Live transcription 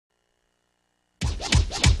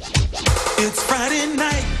It's Friday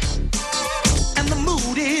night, and the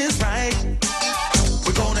mood is right.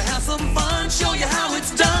 We're gonna have some fun, show you how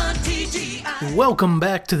it's done, TGI. Welcome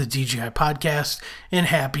back to the TGI Podcast, and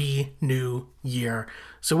Happy New Year.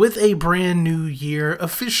 So with a brand new year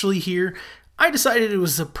officially here, I decided it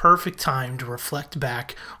was the perfect time to reflect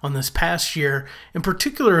back on this past year, and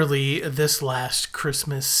particularly this last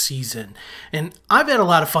Christmas season. And I've had a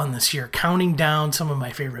lot of fun this year, counting down some of my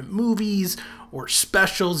favorite movies or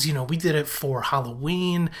specials. You know, we did it for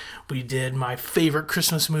Halloween. We did my favorite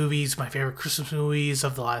Christmas movies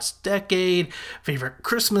of the last decade, favorite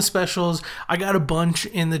Christmas specials. I got a bunch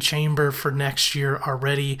in the chamber for next year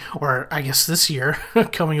already, or I guess this year,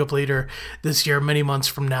 coming up later this year, many months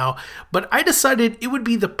from now. But I decided it would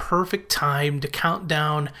be the perfect time to count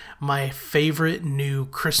down my favorite new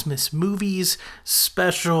Christmas movies,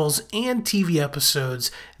 specials, and TV episodes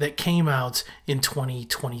that came out in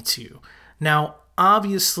 2022. Now,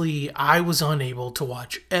 obviously, I was unable to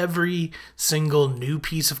watch every single new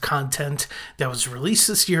piece of content that was released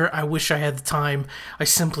this year. I wish I had the time. I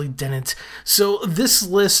simply didn't. So this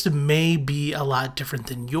list may be a lot different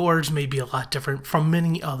than yours, may be a lot different from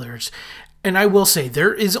many others. And I will say,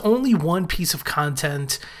 there is only one piece of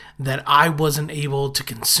content that I wasn't able to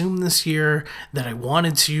consume this year that I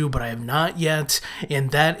wanted to, but I have not yet, and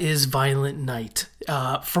that is Violent Night.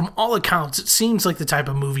 From all accounts, it seems like the type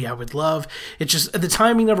of movie I would love. It's just the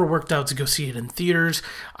timing never worked out to go see it in theaters.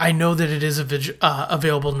 I know that it is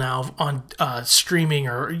available now on streaming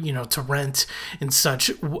or, to rent and such.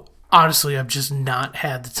 Honestly, I've just not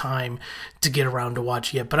had the time to get around to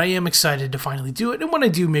watch it yet, but I am excited to finally do it. And when I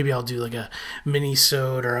do, maybe I'll do like a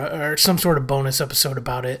mini-sode or some sort of bonus episode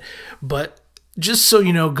about it. But just so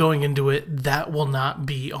you know, going into it, that will not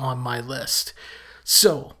be on my list.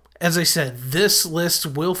 So, as I said, this list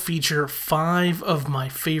will feature 5 of my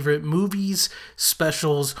favorite movies,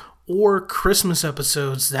 specials, or Christmas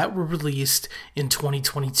episodes that were released in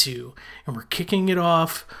 2022. And we're kicking it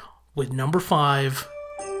off with number 5,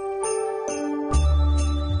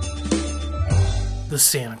 The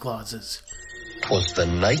Santa Clauses. 'Twas the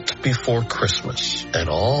night before Christmas, and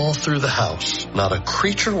all through the house, not a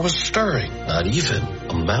creature was stirring, not even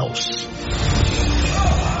a mouse.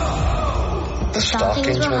 The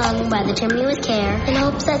stockings were hung by the chimney with care, in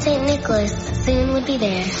hopes that St. Nicholas soon would be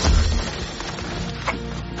there.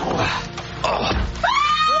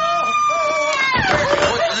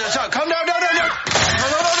 Come down, no.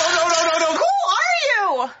 Who are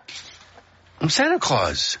you? I'm Santa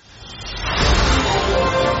Claus.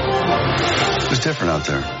 It was different out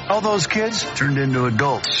there. All those kids turned into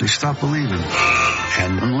adults. They stopped believing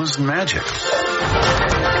and losing magic.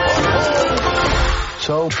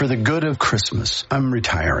 So, for the good of Christmas, I'm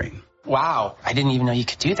retiring. Wow, I didn't even know you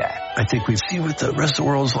could do that. I think we see what the rest of the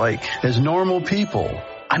world's like as normal people.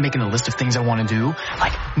 I'm making a list of things I want to do,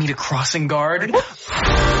 like meet a crossing guard. Wow.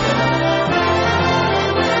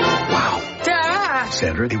 Dad!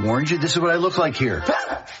 Sandra, they warned you this is what I look like here.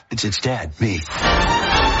 It's Dad, me.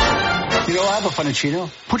 I'll have a Funicino.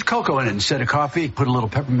 Put cocoa in it instead of coffee. Put a little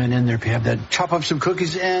peppermint in there if you have that. Chop up some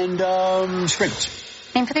cookies and sprinkles.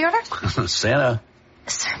 Name for the order? Santa.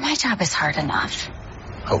 Sir, my job is hard enough.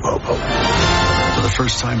 Ho, ho, ho. For the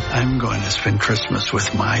first time, I'm going to spend Christmas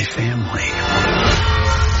with my family.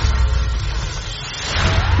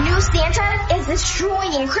 New Santa is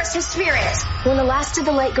destroying Christmas spirit. When the last of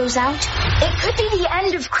the light goes out, it could be the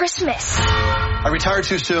end of Christmas. I retired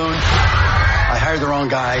too soon. I hired the wrong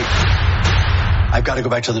guy. I've got to go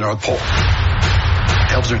back to the North Pole.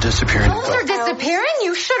 Elves are disappearing. Elves are disappearing?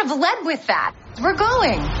 You should have led with that. We're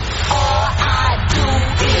going. All I do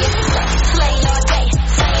is play all day,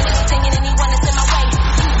 saying and singing, and he wanna send my way.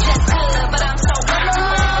 You just good, but I'm so good.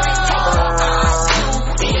 All I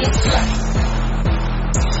do is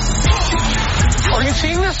Are you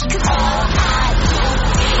seeing this?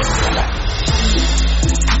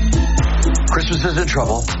 Christmas is in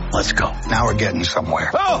trouble. Let's go. Now we're getting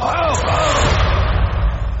somewhere.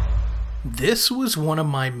 This was one of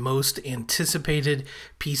my most anticipated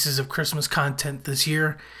pieces of Christmas content this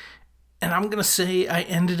year, and I'm going to say I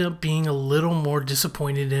ended up being a little more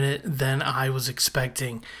disappointed in it than I was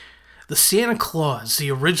expecting. The Santa Claus,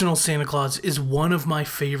 the original Santa Claus, is one of my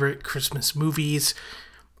favorite Christmas movies.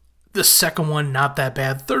 The second one, not that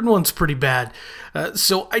bad. Third one's pretty bad.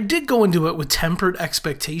 So I did go into it with tempered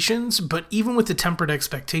expectations, but even with the tempered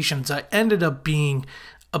expectations, I ended up being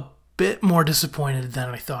a bit more disappointed than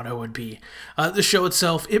I thought I would be. The show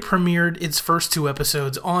itself, it premiered its first 2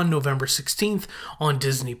 episodes on November 16th on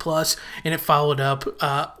Disney+, and it followed up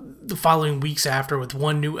the following weeks after with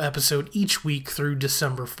 1 new episode each week through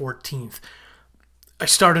December 14th. I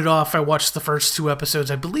started off, I watched the first 2 episodes,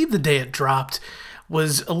 I believe the day it dropped,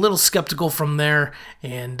 was a little skeptical from there,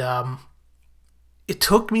 and it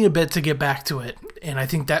took me a bit to get back to it, and I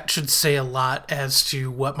think that should say a lot as to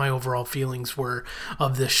what my overall feelings were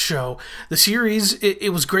of this show. The series, it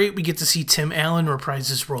was great. We get to see Tim Allen reprise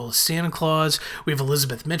his role as Santa Claus. We have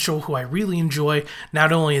Elizabeth Mitchell, who I really enjoy,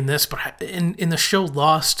 not only in this, but in the show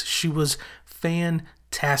Lost. She was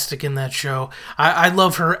fantastic in that show. I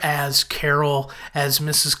love her as Carol, as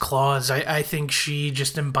Mrs. Claus. I think she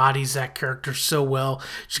just embodies that character so well.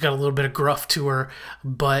 She's got a little bit of gruff to her,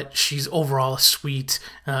 but she's overall a sweet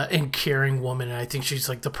and caring woman, and I think she's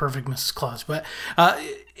like the perfect Mrs. Claus. But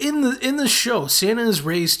in the show, Santa has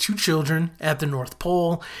raised 2 children at the North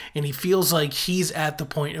Pole, and he feels like he's at the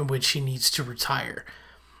point in which he needs to retire.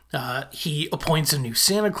 He appoints a new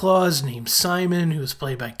Santa Claus named Simon, who is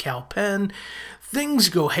played by Kal Penn. Things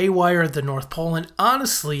go haywire at the North Pole, and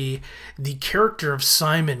honestly, the character of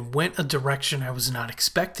Simon went a direction I was not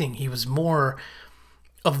expecting. He was more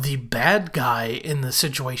of the bad guy in the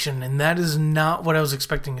situation, and that is not what I was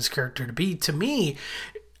expecting his character to be. To me,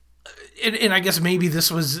 and I guess maybe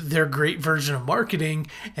this was their great version of marketing,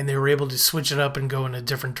 and they were able to switch it up and go in a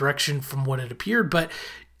different direction from what it appeared, but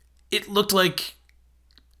it looked like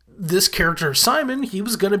this character, Simon, he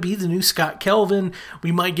was going to be the new Scott Kelvin.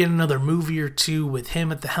 We might get another movie or 2 with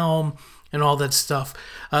him at the helm and all that stuff.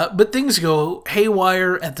 But things go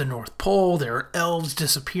haywire at the North Pole. There are elves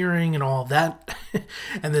disappearing and all that.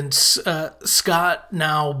 And then Scott,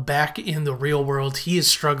 now back in the real world, he is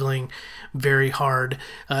struggling very hard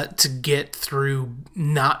to get through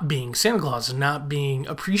not being Santa Claus and not being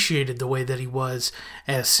appreciated the way that he was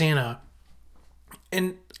as Santa.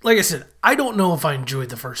 And like I said, I don't know if I enjoyed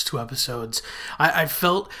the first 2 episodes. I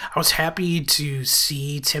felt I was happy to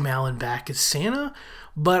see Tim Allen back as Santa,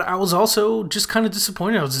 but I was also just kind of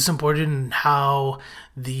disappointed. I was disappointed in how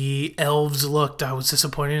the elves looked. I was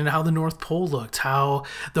disappointed in how the North Pole looked, how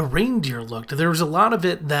the reindeer looked. There was a lot of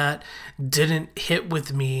it that didn't hit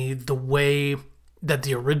with me the way that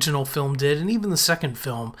the original film did, and even the second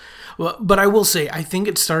film. But I will say, I think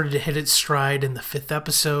it started to hit its stride in the 5th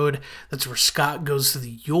episode. That's where Scott goes to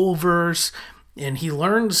the Yuleverse, and he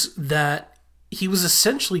learns that he was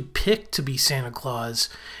essentially picked to be Santa Claus,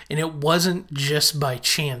 and it wasn't just by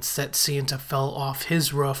chance that Santa fell off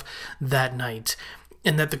his roof that night,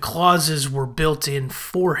 and that the clauses were built in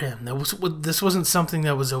for him. This wasn't something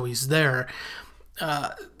that was always there.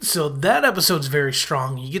 So that episode's very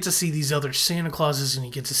strong. You get to see these other Santa Clauses, and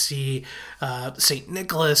you get to see St.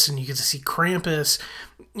 Nicholas, and you get to see Krampus,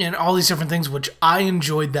 and all these different things, which I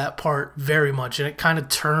enjoyed that part very much, and it kind of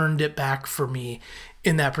turned it back for me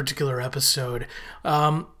in that particular episode.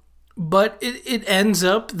 But it ends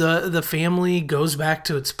up, the family goes back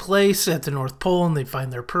to its place at the North Pole, and they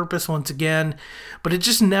find their purpose once again, but it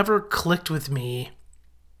just never clicked with me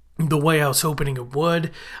the way I was hoping it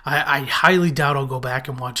would. I highly doubt I'll go back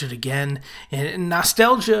and watch it again. And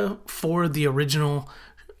nostalgia for the original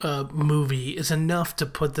movie is enough to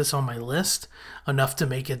put this on my list, enough to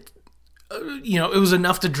make it, it was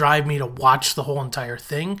enough to drive me to watch the whole entire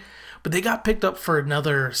thing. But they got picked up for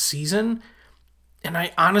another season, and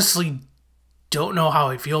I honestly don't know how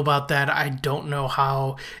I feel about that. I don't know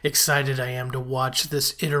how excited I am to watch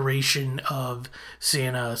this iteration of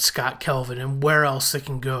Santa, Scott Kelvin, and where else they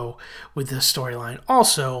can go with this storyline.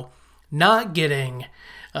 Also, not getting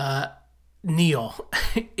Neil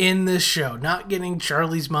in this show, not getting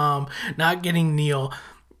Charlie's mom, not getting Neil,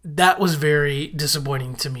 that was very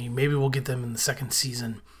disappointing to me. Maybe we'll get them in the 2nd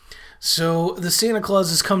season. So the Santa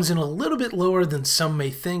Clauses comes in a little bit lower than some may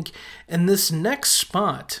think, and this next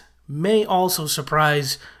spot may also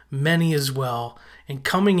surprise many as well. And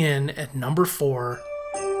coming in at number 4,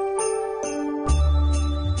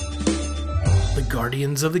 the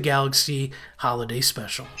Guardians of the Galaxy Holiday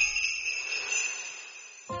Special.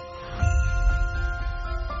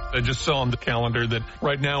 I just saw on the calendar that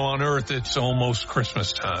right now on Earth it's almost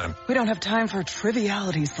Christmas time. We don't have time for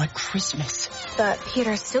trivialities like Christmas. But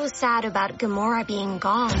Peter's so sad about Gamora being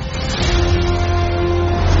gone.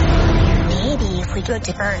 Maybe if we go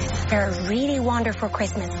to Earth for a really wonderful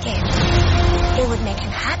Christmas gift, it would make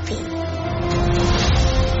him happy.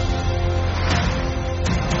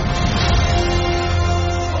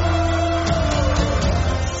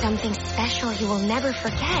 Something special he will never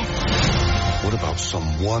forget. What about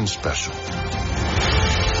someone special?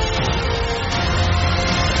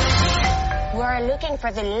 We're looking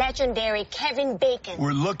for the legendary Kevin Bacon.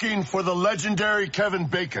 We're looking for the legendary Kevin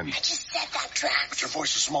Bacon. I just said that, Drax. But your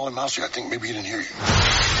voice is small and mousy. I think maybe he didn't hear you.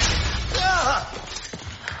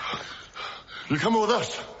 You're coming with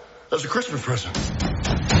us as a Christmas present.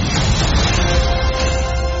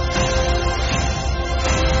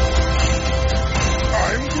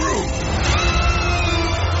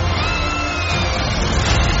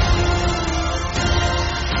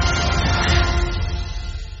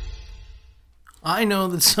 I know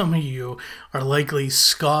that some of you are likely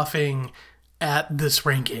scoffing at this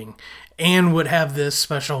ranking and would have this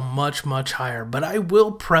special much, much higher. But I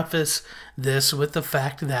will preface this with the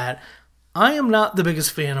fact that I am not the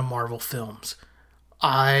biggest fan of Marvel films.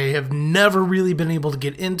 I have never really been able to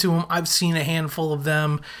get into them. I've seen a handful of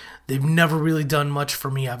them. They've never really done much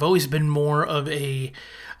for me. I've always been more of a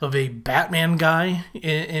Batman guy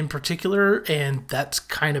in particular, and that's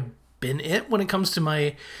kind of been it when it comes to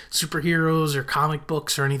my superheroes or comic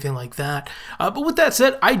books or anything like that. But with that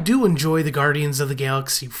said, I do enjoy the Guardians of the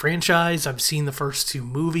Galaxy franchise. I've seen the first 2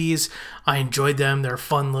 movies. I enjoyed them. They're a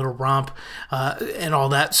fun little romp and all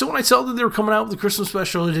that. So when I saw that they were coming out with the Christmas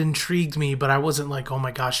special, it intrigued me, but I wasn't like, oh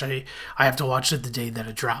my gosh, I have to watch it the day that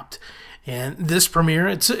it dropped. And this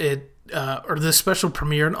premiere, this special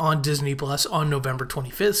premiered on Disney Plus on November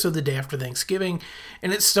 25th, so the day after Thanksgiving,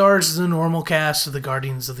 and it stars the normal cast of the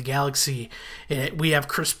Guardians of the Galaxy. We have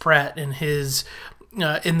Chris Pratt in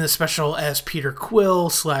the special as Peter Quill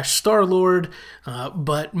 / Star-Lord,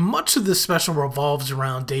 but much of this special revolves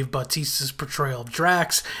around Dave Bautista's portrayal of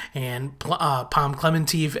Drax and Pom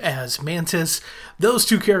Klementieff as Mantis. Those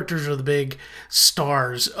 2 characters are the big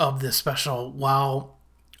stars of this special, while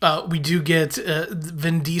we do get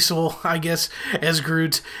Vin Diesel, I guess, as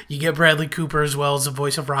Groot. You get Bradley Cooper as well as the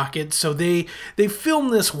voice of Rocket. So they film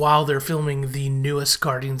this while they're filming the newest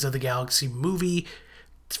Guardians of the Galaxy movie.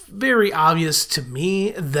 It's very obvious to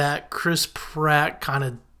me that Chris Pratt kind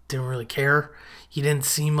of didn't really care. He didn't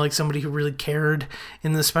seem like somebody who really cared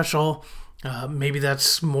in the special. Maybe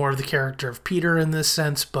that's more of the character of Peter in this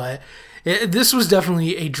sense, but this was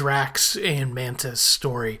definitely a Drax and Mantis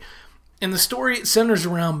story. And the story centers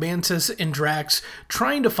around Mantis and Drax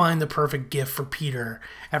trying to find the perfect gift for Peter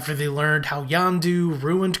after they learned how Yondu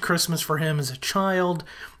ruined Christmas for him as a child.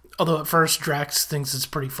 Although at first Drax thinks it's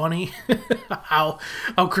pretty funny how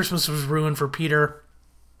Christmas was ruined for Peter.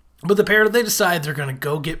 But the pair, they decide they're going to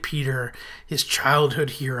go get Peter, his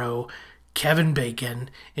childhood hero, Kevin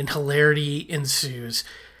Bacon, and hilarity ensues.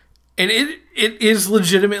 And it is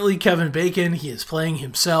legitimately Kevin Bacon. He is playing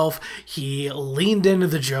himself. He leaned into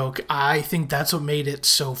the joke. I think that's what made it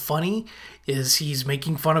so funny, is he's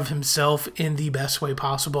making fun of himself in the best way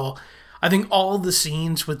possible. I think all the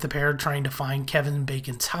scenes with the pair trying to find Kevin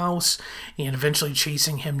Bacon's house and eventually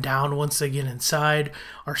chasing him down once they get inside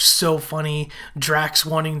are so funny. Drax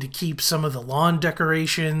wanting to keep some of the lawn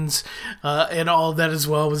decorations and all of that as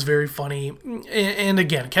well was very funny. And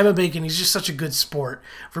again, Kevin Bacon, he's just such a good sport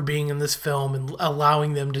for being in this film and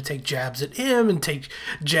allowing them to take jabs at him and take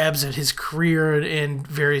jabs at his career and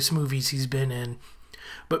various movies he's been in.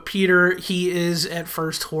 But Peter, he is at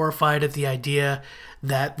first horrified at the idea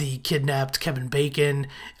that they kidnapped Kevin Bacon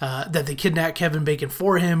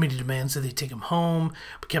for him, and he demands that they take him home.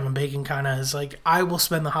 But Kevin Bacon kind of is like, I will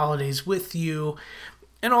spend the holidays with you,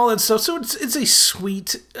 and all that stuff. So it's a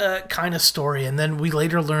sweet kind of story. And then we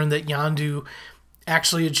later learn that Yondu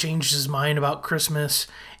actually had changed his mind about Christmas,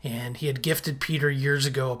 and he had gifted Peter years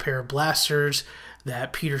ago a pair of blasters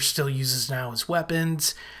that Peter still uses now as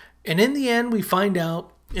weapons. And in the end, we find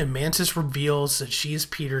out, and Mantis reveals that she is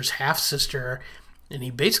Peter's half-sister, and he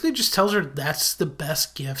basically just tells her that's the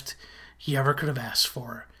best gift he ever could have asked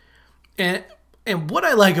for. And what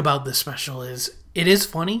I like about this special is it is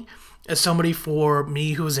funny. As somebody, for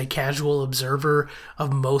me, who is a casual observer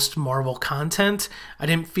of most Marvel content, I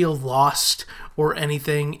didn't feel lost or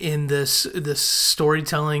anything in this. This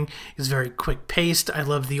storytelling is very quick-paced. I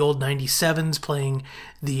love the old 97s playing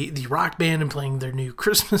the rock band and playing their new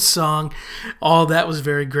Christmas song. All that was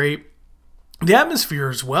very great. The atmosphere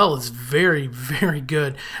as well is very, very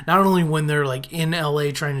good. Not only when they're like in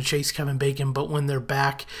LA trying to chase Kevin Bacon, but when they're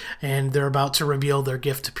back and they're about to reveal their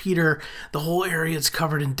gift to Peter, the whole area is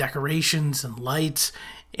covered in decorations and lights.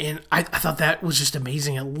 And I thought that was just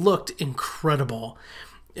amazing. It looked incredible.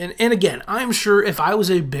 And again, I'm sure if I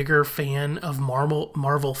was a bigger fan of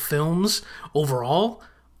Marvel films overall,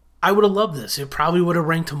 I would have loved this. It probably would have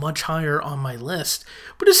ranked much higher on my list,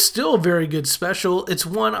 but it's still a very good special. It's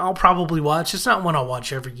one I'll probably watch. It's not one I'll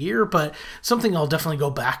watch every year, but something I'll definitely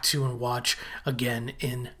go back to and watch again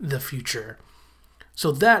in the future.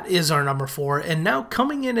 So that is our number 4. And now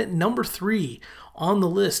coming in at number 3 on the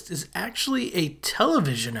list is actually a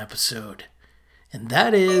television episode. And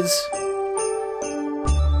that is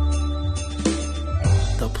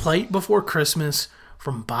The Plate Before Christmas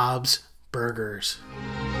from Bob's Burgers.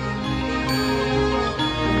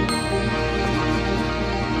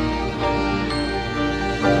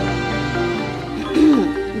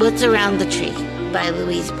 What's Around the Tree by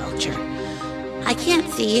Louise Belcher. I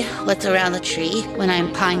can't see what's around the tree when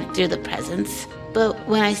I'm pawing through the presents. But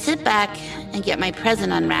when I sit back and get my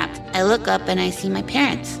present unwrapped, I look up and I see my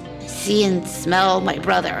parents. I see and smell my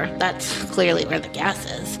brother. That's clearly where the gas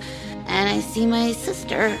is. And I see my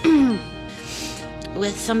sister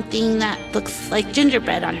with something that looks like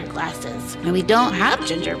gingerbread on her glasses. And we don't have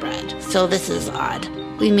gingerbread, so this is odd.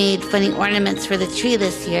 We made funny ornaments for the tree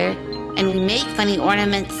this year, and we make funny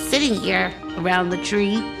ornaments sitting here around the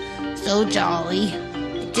tree. So jolly.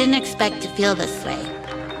 I didn't expect to feel this way.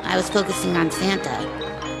 I was focusing on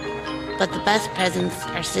Santa. But the best presents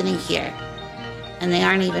are sitting here, and they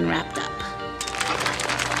aren't even wrapped up.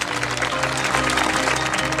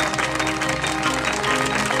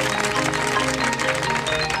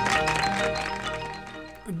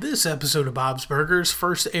 This episode of Bob's Burgers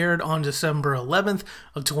first aired on December 11th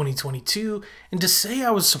of 2022, and to say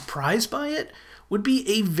I was surprised by it would be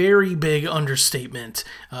a very big understatement.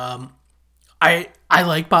 I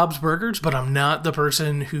like Bob's Burgers, but I'm not the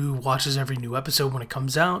person who watches every new episode when it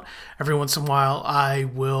comes out. Every once in a while, I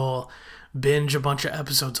will binge a bunch of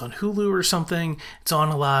episodes on Hulu or something. It's on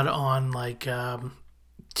a lot on like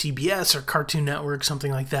TBS or Cartoon Network,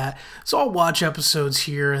 something like that. So I'll watch episodes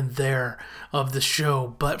here and there of the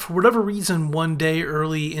show. But for whatever reason, one day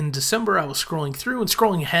early in December, I was scrolling through and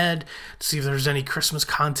scrolling ahead to see if there's any Christmas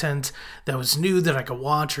content that was new that I could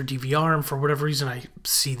watch or DVR. And for whatever reason, I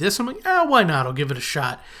see this. I'm like, why not? I'll give it a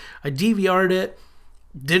shot. I DVR'd it.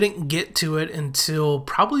 Didn't get to it until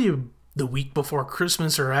probably the week before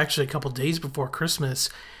Christmas, or actually a couple days before Christmas.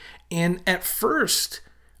 And at first,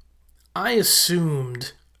 I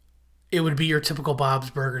assumed it would be your typical Bob's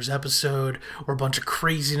Burgers episode where a bunch of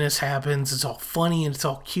craziness happens. It's all funny and it's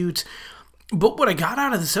all cute. But what I got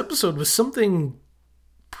out of this episode was something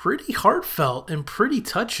pretty heartfelt and pretty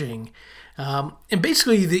touching. And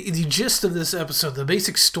basically the gist of this episode, the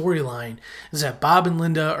basic storyline, is that Bob and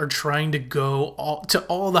Linda are trying to go to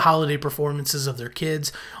all the holiday performances of their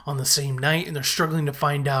kids on the same night, and they're struggling to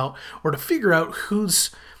find out or to figure out whose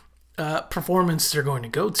performance they're going to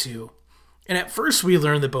go to. And at first we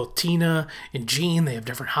learn that both Tina and Jean, they have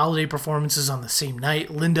different holiday performances on the same night.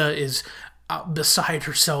 Linda is beside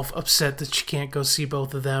herself, upset that she can't go see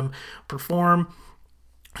both of them perform.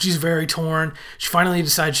 She's very torn. She finally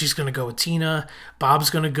decides she's going to go with Tina. Bob's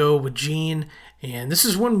going to go with Jean. And this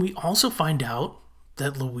is when we also find out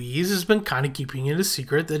that Louise has been kind of keeping it a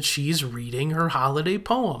secret that she's reading her holiday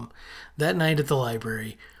poem that night at the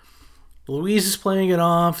library. Louise is playing it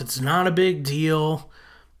off. It's not a big deal.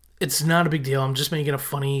 I'm just making a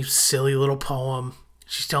funny, silly little poem.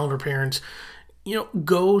 She's telling her parents,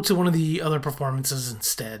 go to one of the other performances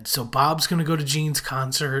instead. So Bob's going to go to Jean's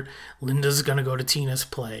concert. Linda's going to go to Tina's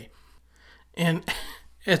play. And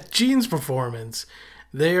at Jean's performance,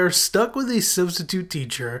 they are stuck with a substitute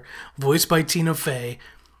teacher, voiced by Tina Fey,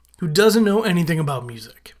 who doesn't know anything about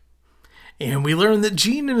music. And we learn that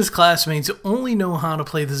Jean and his classmates only know how to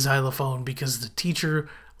play the xylophone because the teacher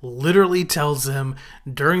literally tells them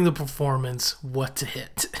during the performance what to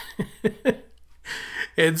hit.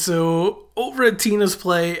 And so over at Tina's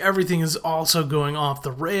play, everything is also going off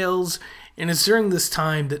the rails. And it's during this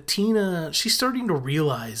time that she's starting to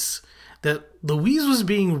realize that Louise was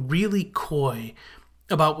being really coy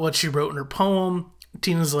about what she wrote in her poem.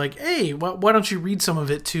 Tina's like, hey, why don't you read some of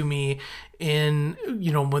it to me when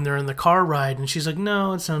they're in the car ride? And she's like,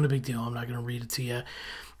 no, it's not a big deal. I'm not going to read it to you.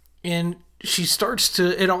 And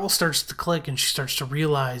it all starts to click, and she starts to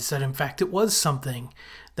realize that in fact it was something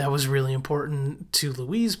that was really important to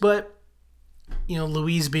Louise, but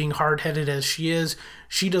Louise, being hard-headed as she is,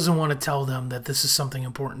 she doesn't want to tell them that this is something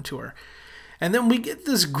important to her. And then we get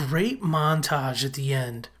this great montage at the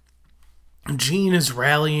end. Jean is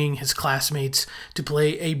rallying his classmates to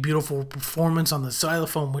play a beautiful performance on the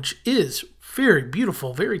xylophone, which is very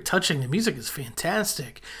beautiful, very touching. The music is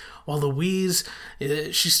fantastic. While Louise,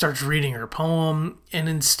 she starts reading her poem, and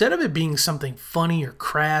instead of it being something funny or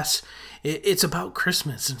crass, it's about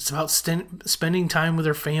Christmas. It's about spending time with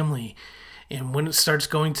her family. And when it starts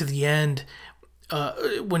going to the end,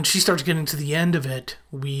 when she starts getting to the end of it,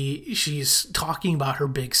 she's talking about her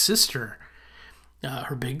big sister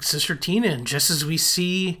Tina. And just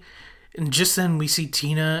then we see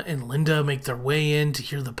Tina and Linda make their way in to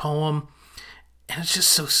hear the poem, and it's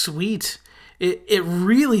just so sweet. It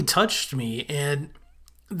really touched me, and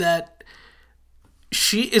that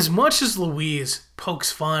she, as much as Louise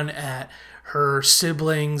pokes fun at her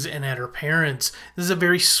siblings and at her parents, this is a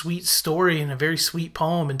very sweet story and a very sweet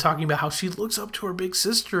poem, and talking about how she looks up to her big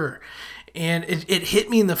sister And it hit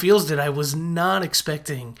me in the feels that I was not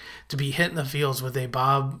expecting to be hit in the feels with a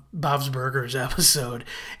Bob's Burgers episode.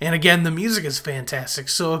 And again, the music is fantastic.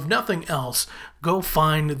 So if nothing else, go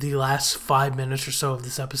find the last 5 minutes or so of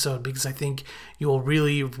this episode because I think you will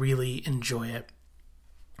really, really enjoy it.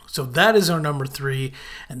 So that is our number 3.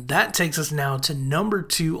 And that takes us now to number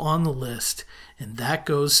 2 on the list. And that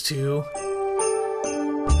goes to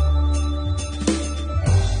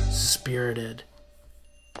Spirited.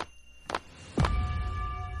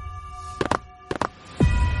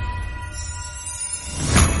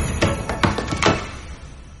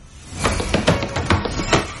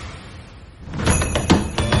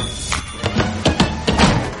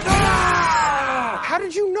 How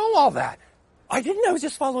did you know all that? I didn't. I was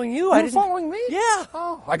just following you. You were following me? Yeah.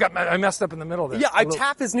 Oh, I messed up in the middle there. Yeah,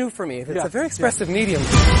 tap is new for me. It's a very expressive medium.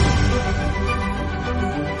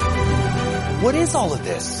 What is all of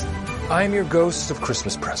this? I'm your ghost of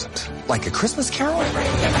Christmas present. Like a Christmas Carol?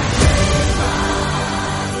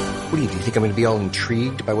 What do you think I'm going to be all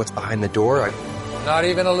intrigued by what's behind the door? Not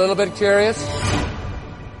even a little bit curious?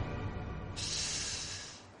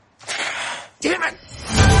 Damn it!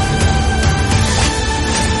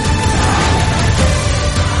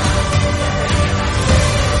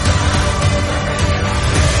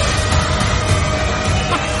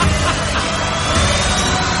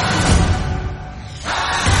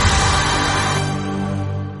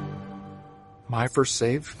 My first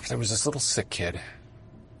save, there was this little sick kid.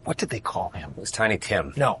 What did they call him? It was Tiny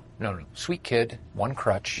Tim. No. Sweet kid, one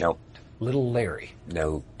crutch. No. Little Larry.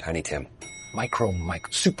 No, Tiny Tim. Micro Mike.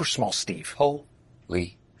 Super small Steve.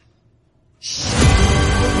 Holy.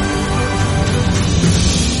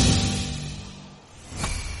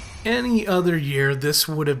 Any other year, this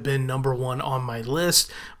would have been number 1 on my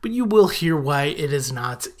list, but you will hear why it is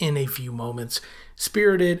not in a few moments.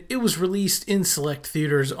 Spirited, it was released in select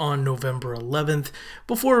theaters on November 11th,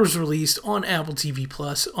 before it was released on Apple TV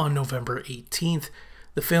Plus on November 18th.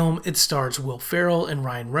 The film, it stars Will Ferrell and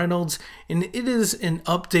Ryan Reynolds, and it is an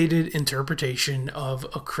updated interpretation of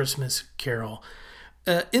A Christmas Carol.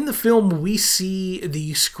 In the film, we see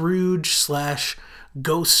the Scrooge/ghost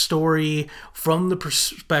story from the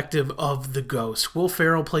perspective of the ghost. Will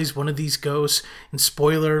Ferrell plays one of these ghosts, and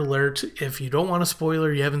spoiler alert, if you don't want a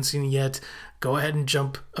spoiler, you haven't seen it yet, go ahead and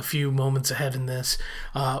jump a few moments ahead in this.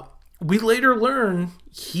 We later learn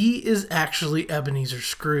he is actually Ebenezer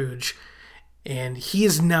Scrooge, and he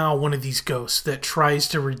is now one of these ghosts that tries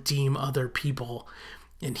to redeem other people.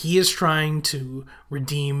 And he is trying to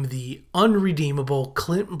redeem the unredeemable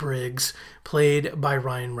Clint Briggs, played by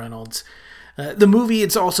Ryan Reynolds. The movie,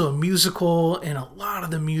 it's also a musical, and a lot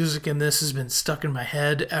of the music in this has been stuck in my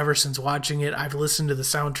head ever since watching it. I've listened to the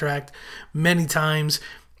soundtrack many times.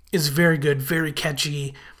 It's very good, very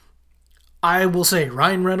catchy. I will say,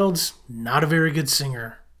 Ryan Reynolds, not a very good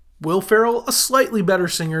singer. Will Ferrell, a slightly better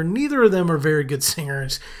singer. Neither of them are very good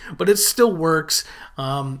singers, but it still works.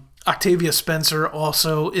 Octavia Spencer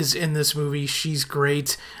also is in this movie. She's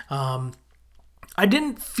great. I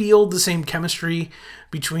didn't feel the same chemistry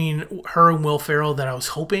between her and Will Ferrell that I was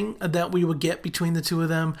hoping that we would get between the two of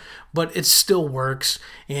them, but it still works.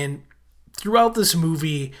 And throughout this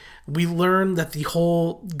movie, we learn that the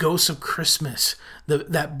whole Ghost of Christmas,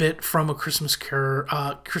 that bit from A Christmas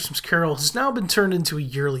Carol has now been turned into a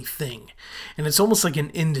yearly thing. And it's almost like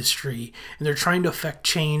an industry, and they're trying to affect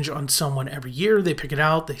change on someone every year. They pick it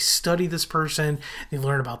out, they study this person, they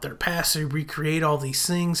learn about their past, they recreate all these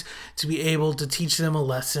things to be able to teach them a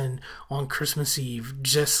lesson on Christmas Eve,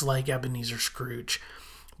 just like Ebenezer Scrooge.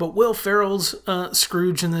 But Will Ferrell's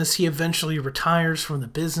Scrooge in this, he eventually retires from the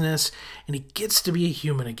business, and he gets to be a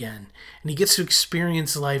human again. And he gets to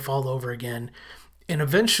experience life all over again. And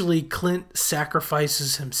eventually Clint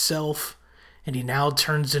sacrifices himself, and he now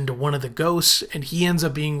turns into one of the ghosts, and he ends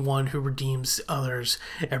up being one who redeems others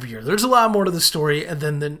every year. There's a lot more to the story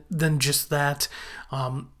than just that.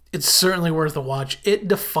 It's certainly worth a watch. It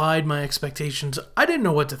defied my expectations. I didn't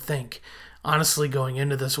know what to think, honestly, going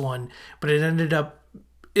into this one, but it ended up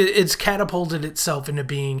it's catapulted itself into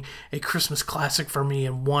being a Christmas classic for me,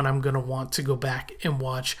 and one I'm going to want to go back and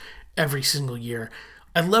watch every single year.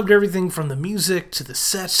 I loved everything from the music to the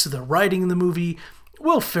sets to the writing in the movie.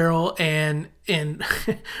 Will Ferrell and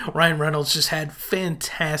Ryan Reynolds just had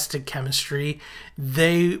fantastic chemistry.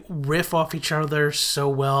 They riff off each other so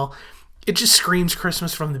well. It just screams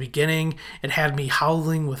Christmas from the beginning. It had me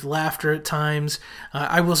howling with laughter at times.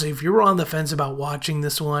 I will say, if you were on the fence about watching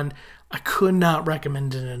this one, I could not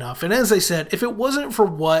recommend it enough. And as I said, if it wasn't for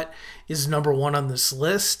what is number 1 on this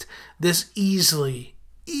list, this easily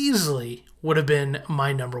would have been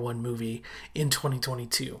my number 1 movie in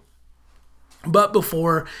 2022. But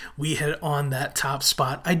before we hit on that top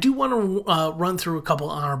spot, I do want to run through a couple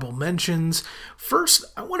honorable mentions. First,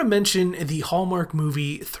 I want to mention the Hallmark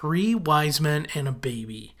movie 3 Wise Men and a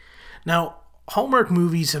Baby. Now, Hallmark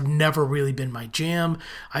movies have never really been my jam.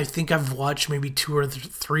 I think I've watched maybe 2 or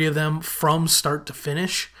 3 of them from start to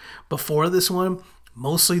finish before this one.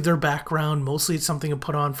 Mostly their background, mostly it's something to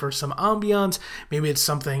put on for some ambiance. Maybe it's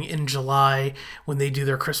something in July when they do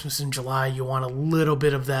their Christmas in July. You want a little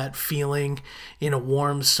bit of that feeling in a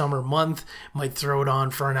warm summer month. Might throw it on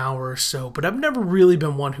for an hour or so. But I've never really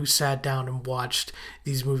been one who sat down and watched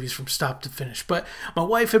these movies from stop to finish. But my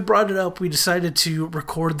wife had brought it up. We decided to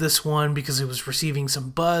record this one because it was receiving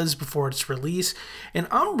some buzz before its release. And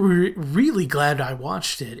I'm really glad I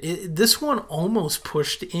watched it. This one almost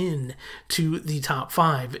pushed in to the top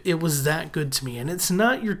 5. It was that good to me. And it's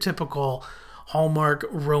not your typical Hallmark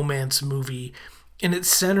romance movie. And it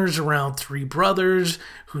centers around 3 brothers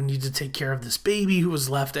who need to take care of this baby who was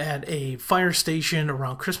left at a fire station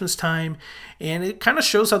around Christmas time. And it kind of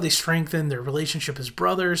shows how they strengthen their relationship as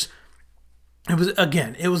brothers.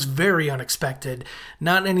 It was very unexpected.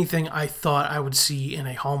 Not anything I thought I would see in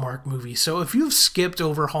a Hallmark movie. So if you've skipped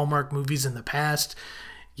over Hallmark movies in the past,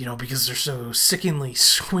 because they're so sickeningly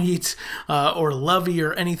sweet or lovey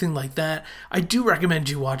or anything like that, I do recommend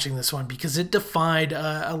you watching this one because it defied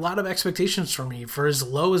a lot of expectations for me. For as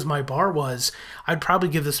low as my bar was, I'd probably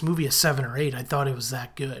give this movie a 7 or 8. I thought it was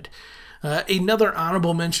that good. Another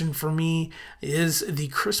honorable mention for me is the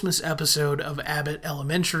Christmas episode of Abbott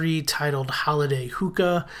Elementary titled Holiday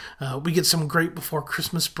Hookah. We get some great before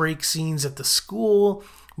Christmas break scenes at the school.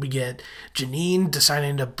 We get Janine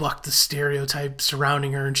deciding to buck the stereotype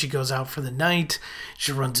surrounding her, and she goes out for the night.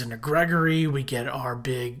 She runs into Gregory. We get our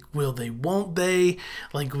big will they, won't they,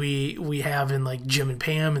 like we have in like Jim and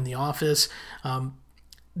Pam in The Office.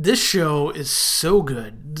 This show is so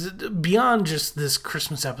good. Beyond just this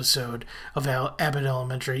Christmas episode of Abbott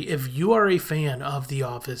Elementary, if you are a fan of The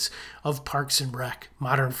Office, of Parks and Rec,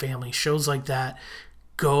 Modern Family, shows like that,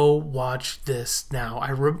 go watch this now.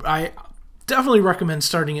 I definitely recommend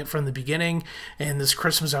starting it from the beginning, and this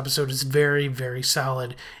Christmas episode is very, very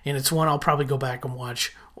solid, and it's one I'll probably go back and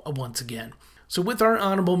watch once again. So with our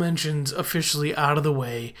honorable mentions officially out of the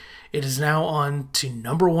way, it is now on to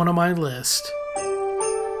number 1 on my list, A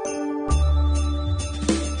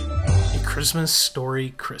Christmas Story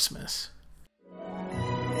Christmas.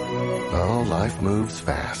 Oh, life moves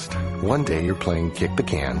fast. One day you're playing kick the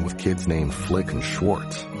can with kids named Flick and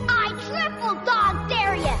Schwartz.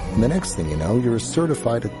 And the next thing you know, you're a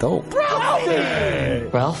certified adult.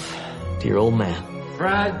 Ralph, dear old man.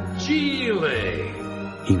 Fragile.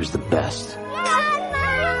 He was the best.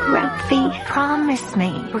 Ralphie, promise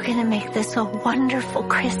me we're gonna make this a wonderful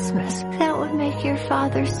Christmas. That would make your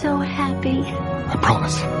father so happy. I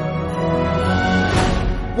promise.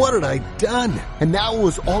 What had I done? And now it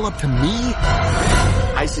was all up to me?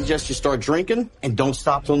 I suggest you start drinking and don't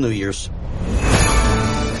stop till New Year's.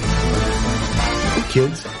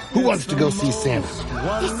 Kids, who wants to go see Santa?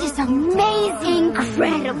 This is amazing.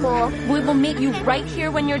 Incredible. We will meet you right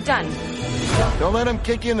here when you're done. Don't let him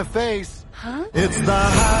kick you in the face. Huh? It's the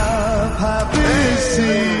happy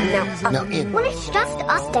season. Now in. When it's just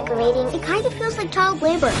us decorating, it kind of feels like child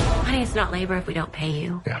labor. Honey, it's not labor if we don't pay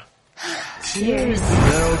you. Yeah. Cheers.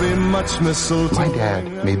 There'll be much mistletoe. My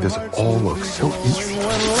dad made this all look so easy.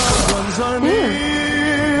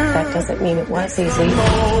 That doesn't mean it was easy.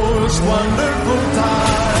 Most wonderful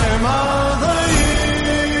time of the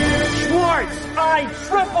year. Schwartz, I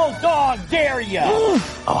triple dog dare ya! Oh,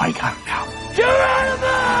 I got it now.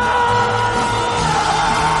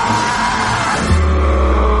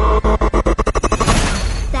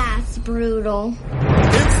 That's brutal.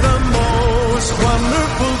 It's the most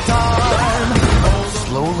wonderful time.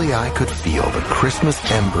 Slowly I could feel the Christmas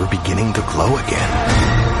ember beginning to glow again.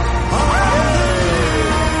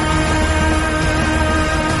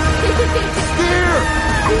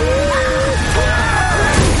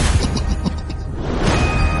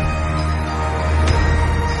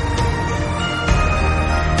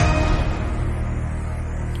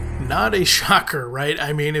 Not a shocker, right?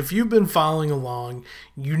 I mean, if you've been following along,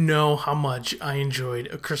 you know how much I enjoyed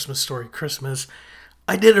A Christmas Story Christmas.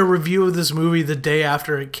 I did a review of this movie the day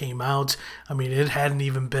after it came out. I mean, it hadn't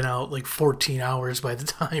even been out like 14 hours by the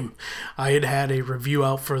time I had a review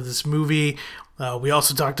out for this movie. We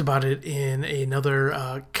also talked about it in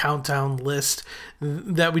another countdown list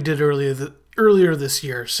that we did earlier this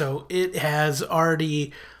year. So it has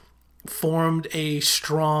already formed a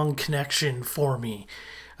strong connection for me.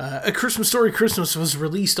 A Christmas Story Christmas was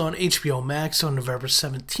released on HBO Max on November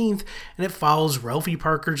 17th, and it follows Ralphie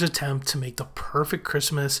Parker's attempt to make the perfect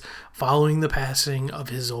Christmas following the passing of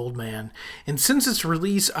his old man. And since its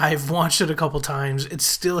release, I've watched it a couple times. It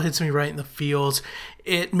still hits me right in the feels.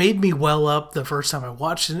 It made me well up the first time I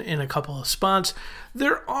watched it in a couple of spots.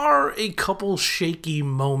 There are a couple shaky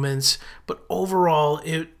moments, but overall,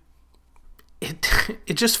 it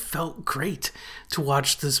just felt great to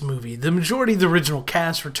watch this movie. The majority of the original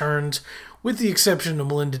cast returns, with the exception of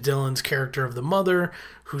Melinda Dillon's character of the mother,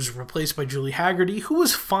 who's replaced by Julie Haggerty, who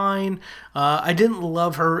was fine. I didn't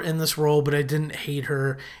love her in this role, but I didn't hate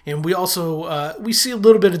her. And we also, we see a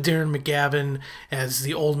little bit of Darren McGavin as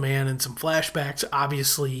the old man in some flashbacks.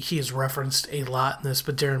 Obviously, he is referenced a lot in this,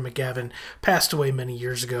 but Darren McGavin passed away many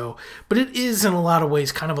years ago. But it is, in a lot of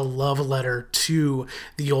ways, kind of a love letter to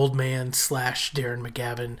the old man / Darren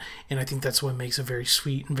McGavin. And I think that's what makes it very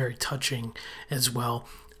sweet and very touching as well.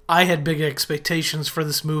 I had big expectations for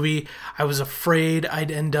this movie. I was afraid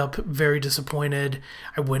I'd end up very disappointed.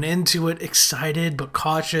 I went into it excited but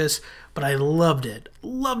cautious, but I loved it.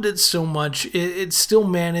 Loved it so much. It still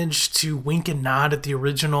managed to wink and nod at the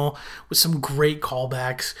original with some great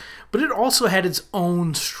callbacks, but it also had its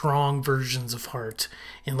own strong versions of heart.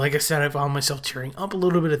 And like I said, I found myself tearing up a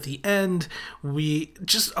little bit at the end. A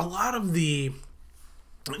lot of the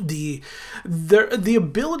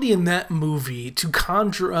ability in that movie to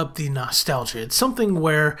conjure up the nostalgia. It's something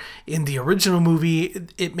where in the original movie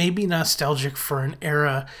it may be nostalgic for an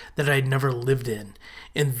era that I'd never lived in,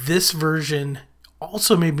 and this version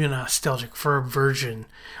also made me nostalgic for a version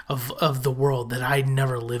of the world that I'd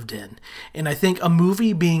never lived in. And I think a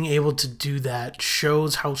movie being able to do that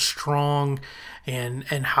shows how strong and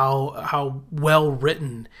how well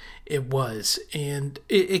written it was. And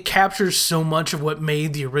it captures so much of what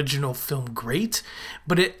made the original film great,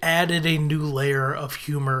 but it added a new layer of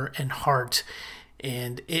humor and heart.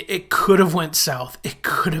 And it could have went south. It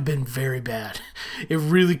could have been very bad. It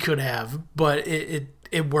really could have, but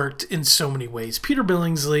it worked in so many ways. Peter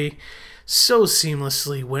Billingsley so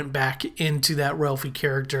seamlessly went back into that Ralphie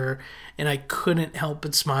character, and I couldn't help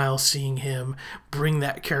but smile seeing him bring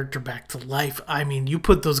that character back to life. I mean, you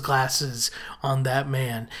put those glasses on that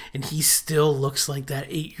man, and he still looks like that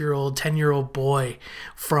 8-year-old, 10-year-old boy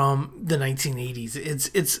from the 1980s.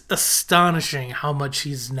 It's astonishing how much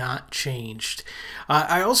he's not changed.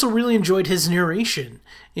 I also really enjoyed his narration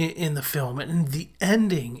in the film, and the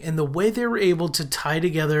ending and the way they were able to tie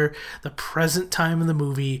together the present time of the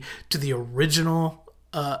movie to the original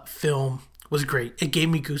film was great. It gave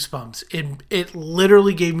me goosebumps. It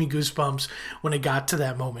literally gave me goosebumps when it got to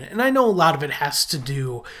that moment. And I know a lot of it has to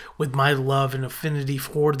do with my love and affinity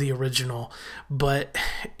for the original, but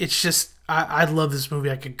it's just, I love this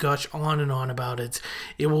movie. I could gush on and on about it.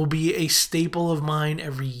 It will be a staple of mine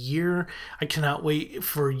every year. I cannot wait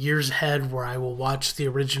for years ahead where I will watch the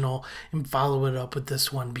original and follow it up with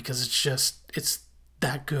this one, because it's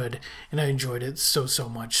that good, and I enjoyed it so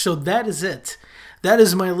much. So that is it. That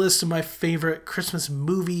is my list of my favorite Christmas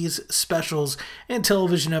movies, specials, and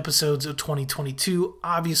television episodes of 2022.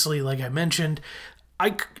 Obviously, like I mentioned,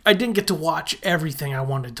 I didn't get to watch everything I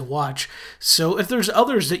wanted to watch. So if there's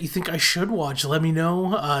others that you think I should watch, let me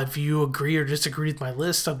know. If you agree or disagree with my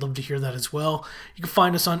list, I'd love to hear that as well. You can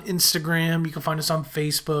find us on Instagram. You can find us on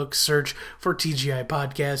Facebook. Search for TGI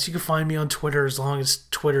Podcast. You can find me on Twitter, as long as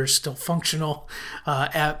Twitter is still functional,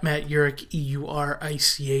 at Matt Urich,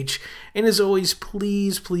 EURICH. And as always,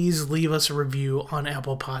 please leave us a review on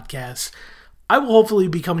Apple Podcasts. I will hopefully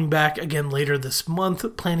be coming back again later this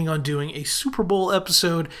month, planning on doing a Super Bowl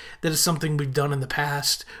episode. That is something we've done in the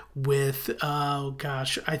past with,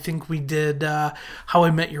 I think we did How I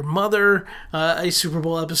Met Your Mother, a Super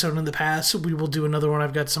Bowl episode in the past. We will do another one.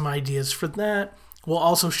 I've got some ideas for that. We'll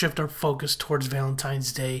also shift our focus towards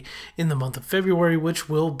Valentine's Day in the month of February, which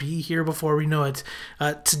will be here before we know it.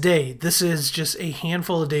 Today, this is just a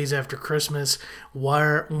handful of days after Christmas,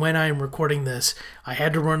 when I'm recording this, I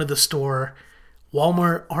had to run to the store.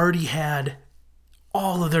 Walmart already had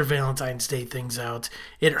all of their Valentine's Day things out.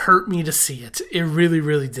 It hurt me to see it. It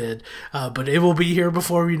really did. But it will be here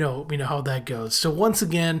before we know how that goes. So once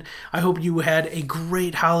again, I hope you had a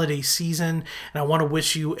great holiday season, and I want to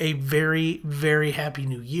wish you a very, very happy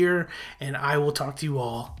new year, and I will talk to you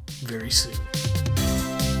all very soon.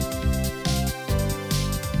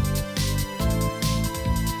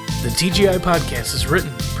 The TGI Podcast is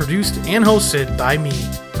written, produced, and hosted by me,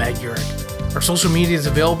 Matt Urich. Our social media is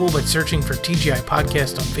available by searching for TGI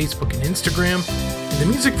Podcast on Facebook and Instagram. And the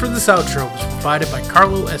music for this outro was provided by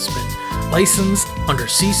Carlo Espin, licensed under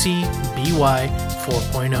CC BY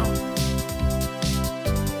 4.0.